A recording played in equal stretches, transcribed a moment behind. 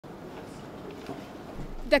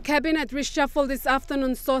The cabinet reshuffle this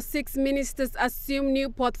afternoon saw 6 ministers assume new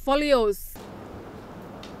portfolios.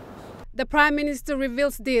 The Prime Minister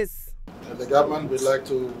reveals this. The government would like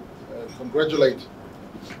to congratulate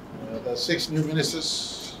the 6 new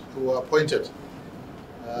ministers who are appointed.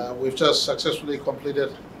 We've just successfully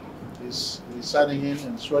completed the signing in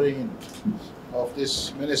and swearing in of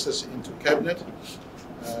these ministers into cabinet.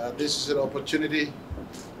 This is an opportunity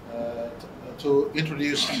to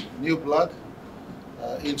introduce new blood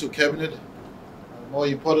into cabinet. More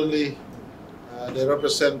importantly, they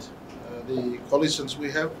represent the coalitions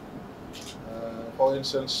we have. For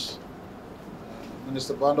instance,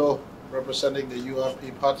 Minister Bando representing the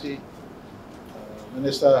URP party,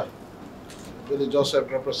 Minister Billy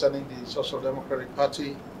Joseph representing the Social Democratic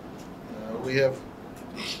Party. We have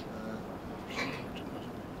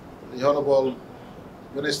the Honorable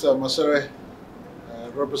Minister Masare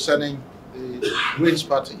representing the Greens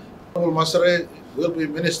Party. Honorable Masare will be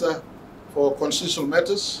Minister for Constitutional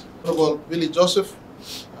Matters. Honorable Billy Joseph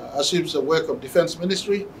assumes the work of Defence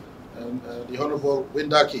Ministry, and the Honorable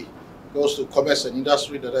Windaki goes to Commerce and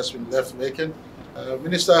Industry that has been left vacant.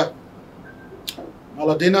 Minister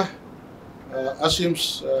Maladina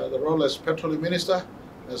assumes the role as Petroleum Minister.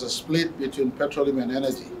 There's a split between petroleum and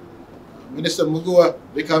energy. Minister Mugua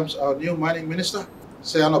becomes our new Mining Minister.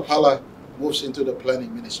 Seano Pala moves into the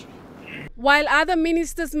Planning Ministry. While other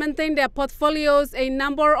ministers maintain their portfolios, a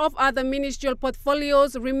number of other ministerial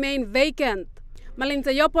portfolios remain vacant.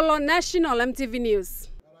 Malinta Yopolo, National EMTV News.